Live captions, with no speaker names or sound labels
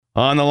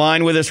On the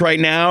line with us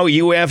right now,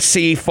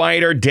 UFC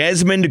fighter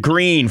Desmond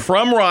Green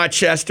from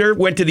Rochester,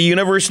 went to the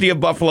University of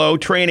Buffalo,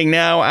 training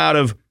now out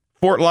of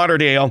Fort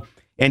Lauderdale,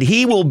 and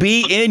he will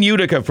be in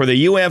Utica for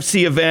the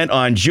UFC event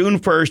on June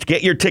 1st.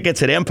 Get your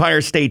tickets at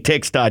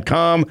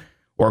EmpireStateTix.com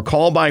or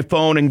call by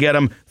phone and get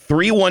them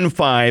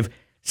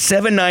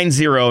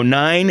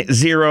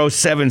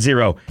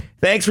 315-790-9070.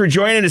 Thanks for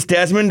joining us,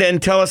 Desmond,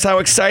 and tell us how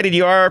excited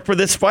you are for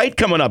this fight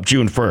coming up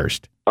June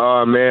 1st.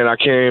 Oh, man, I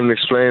can't even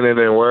explain it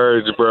in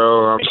words,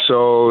 bro. I'm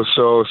so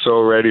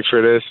ready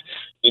for this.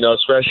 You know,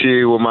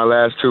 especially with my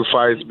last two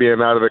fights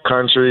being out of the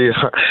country,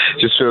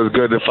 just feels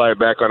good to fight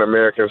back on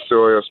American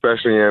soil,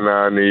 especially in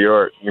New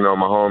York, you know,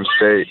 my home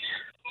state.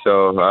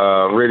 So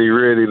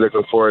really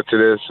looking forward to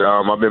this.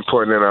 I've been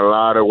putting in a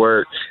lot of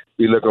work.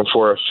 Be looking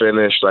for a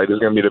finish. Like, this is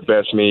going to be the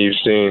best me you've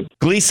seen.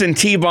 Gleison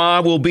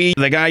Tibau will be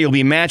the guy you'll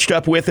be matched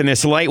up with in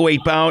this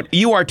lightweight bout.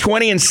 You are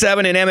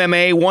 20-7 in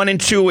MMA,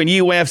 1-2 in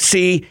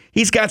UFC.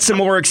 He's got some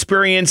more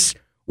experience.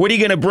 What are you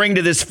going to bring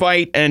to this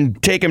fight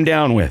and take him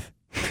down with?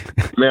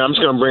 Man, I'm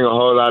just gonna bring a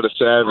whole lot of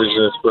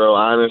savageness, bro.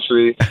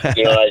 Honestly,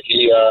 you know, like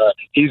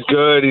he's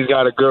good. He's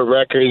got a good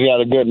record. He's got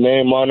a good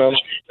name on him,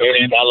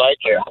 and I like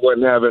it. I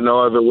wouldn't have it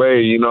no other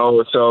way, you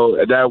know. So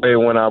that way,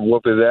 when I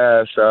whoop his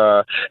ass,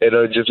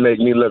 it'll just make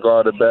me look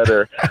all the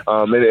better.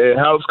 It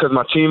helps because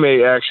my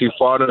teammate actually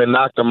fought him and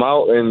knocked him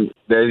out, and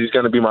that he's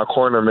gonna be my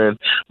cornerman,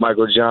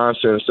 Michael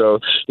Johnson. So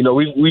you know,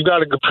 we've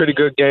got a pretty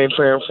good game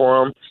plan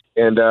for him.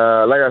 And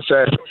like I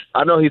said,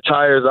 I know he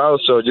tires out,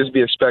 so just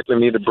be expecting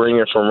me to bring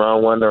it from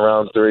round 1 to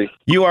round 3.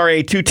 You are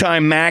a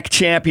 2-time MAC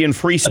champion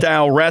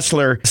freestyle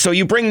wrestler, so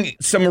you bring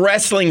some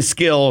wrestling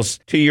skills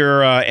to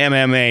your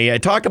MMA.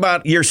 Talk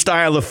about your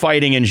style of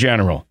fighting in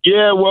general.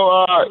 Yeah,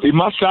 well,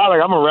 my style,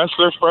 like, I'm a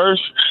wrestler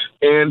first,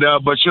 and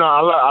but you know,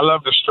 I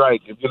love to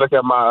strike. If you look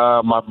at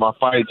my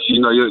fights, you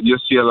know, you'll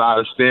see a lot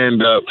of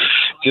stand up,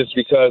 just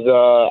because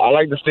I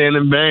like to stand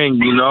and bang.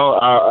 You know,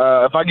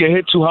 if I get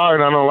hit too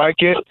hard and I don't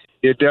like it,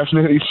 you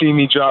definitely see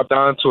me drop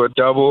down to a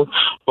double.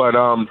 But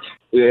how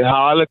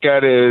I look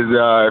at it is,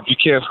 if you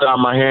can't stop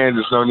my hands,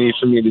 there's no need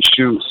for me to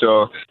shoot.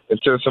 So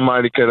until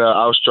somebody could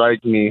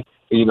outstrike me,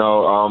 you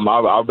know,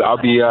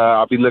 I'll be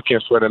looking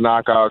for the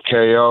knockout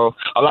KO.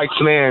 I like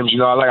slams, you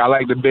know. I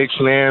like the big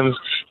slams.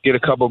 Get a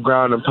couple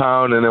ground and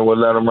pound, and then we'll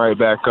let them right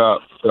back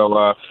up.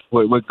 So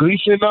with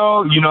Gleison,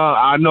 though, you know,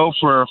 I know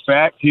for a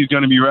fact he's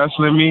going to be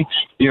wrestling me.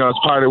 You know, it's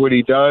part of what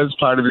he does,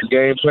 part of his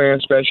game plan,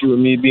 especially with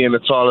me being a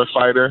taller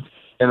fighter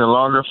and a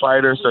longer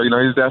fighter. So, you know,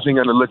 he's definitely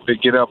going to look to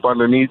get up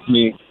underneath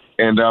me.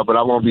 And but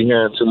I won't be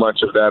hearing too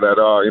much of that at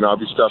all. You know, I'll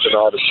be stuffing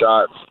all the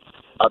shots.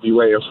 I'll be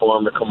waiting for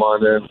him to come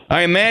on in.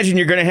 I imagine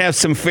you're going to have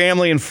some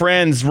family and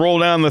friends roll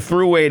down the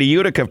thruway to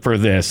Utica for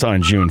this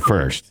on June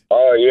 1st.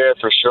 Oh, yeah,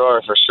 for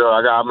sure.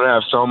 I'm going to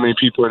have so many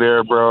people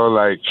there, bro.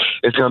 Like,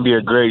 it's going to be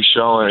a great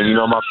showing. You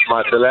know,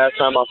 the last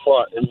time I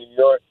fought in New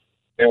York,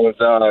 it was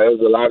a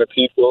lot of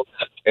people.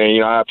 And,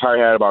 you know, I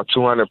probably had about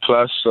 200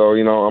 plus. So,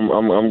 you know,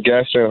 I'm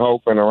guessing,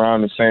 hoping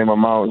around the same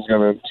amount is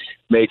going to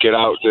make it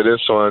out to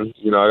this one.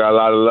 You know, I got a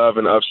lot of love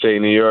in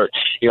upstate New York.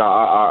 You know,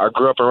 I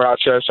grew up in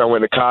Rochester. I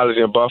went to college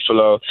in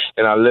Buffalo,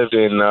 and I lived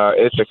in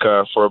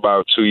Utica for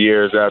about 2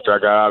 years after I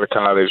got out of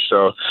college.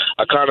 So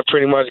I kind of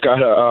pretty much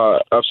got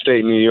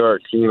upstate New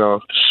York, you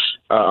know,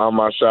 on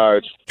my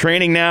side.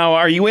 Training now.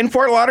 Are you in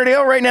Fort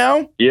Lauderdale right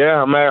now?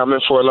 Yeah, I'm in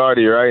Fort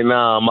Lauderdale right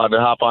now. I'm about to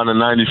hop on the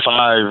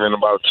 95 in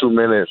about 2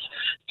 minutes.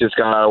 Just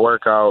got out of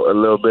workout a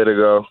little bit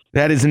ago.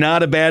 That is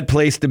not a bad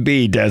place to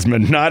be,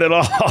 Desmond. Not at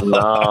all. No,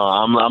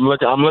 I'm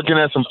looking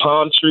at some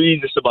palm trees.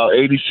 It's about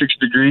 86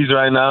 degrees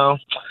right now.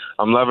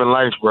 I'm loving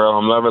life, bro.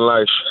 I'm loving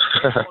life.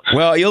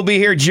 Well, you'll be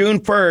here June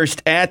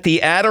 1st at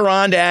the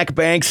Adirondack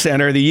Bank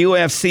Center, the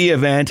UFC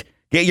event.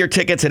 Get your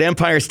tickets at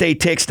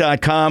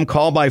EmpireStateTix.com.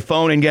 Call by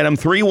phone and get them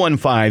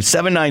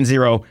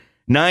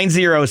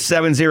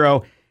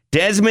 315-790-9070.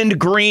 Desmond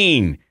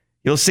Green.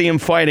 You'll see him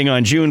fighting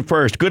on June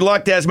 1st. Good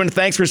luck, Desmond.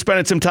 Thanks for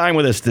spending some time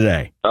with us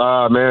today.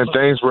 Man,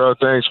 thanks, bro.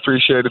 Thanks.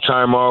 Appreciate the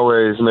time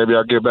always. Maybe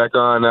I'll get back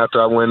on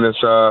after I win this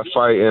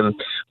fight and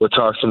we'll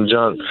talk some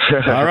junk.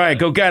 All right.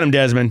 Go get him,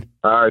 Desmond.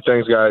 All right.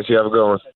 Thanks, guys. You have a good one.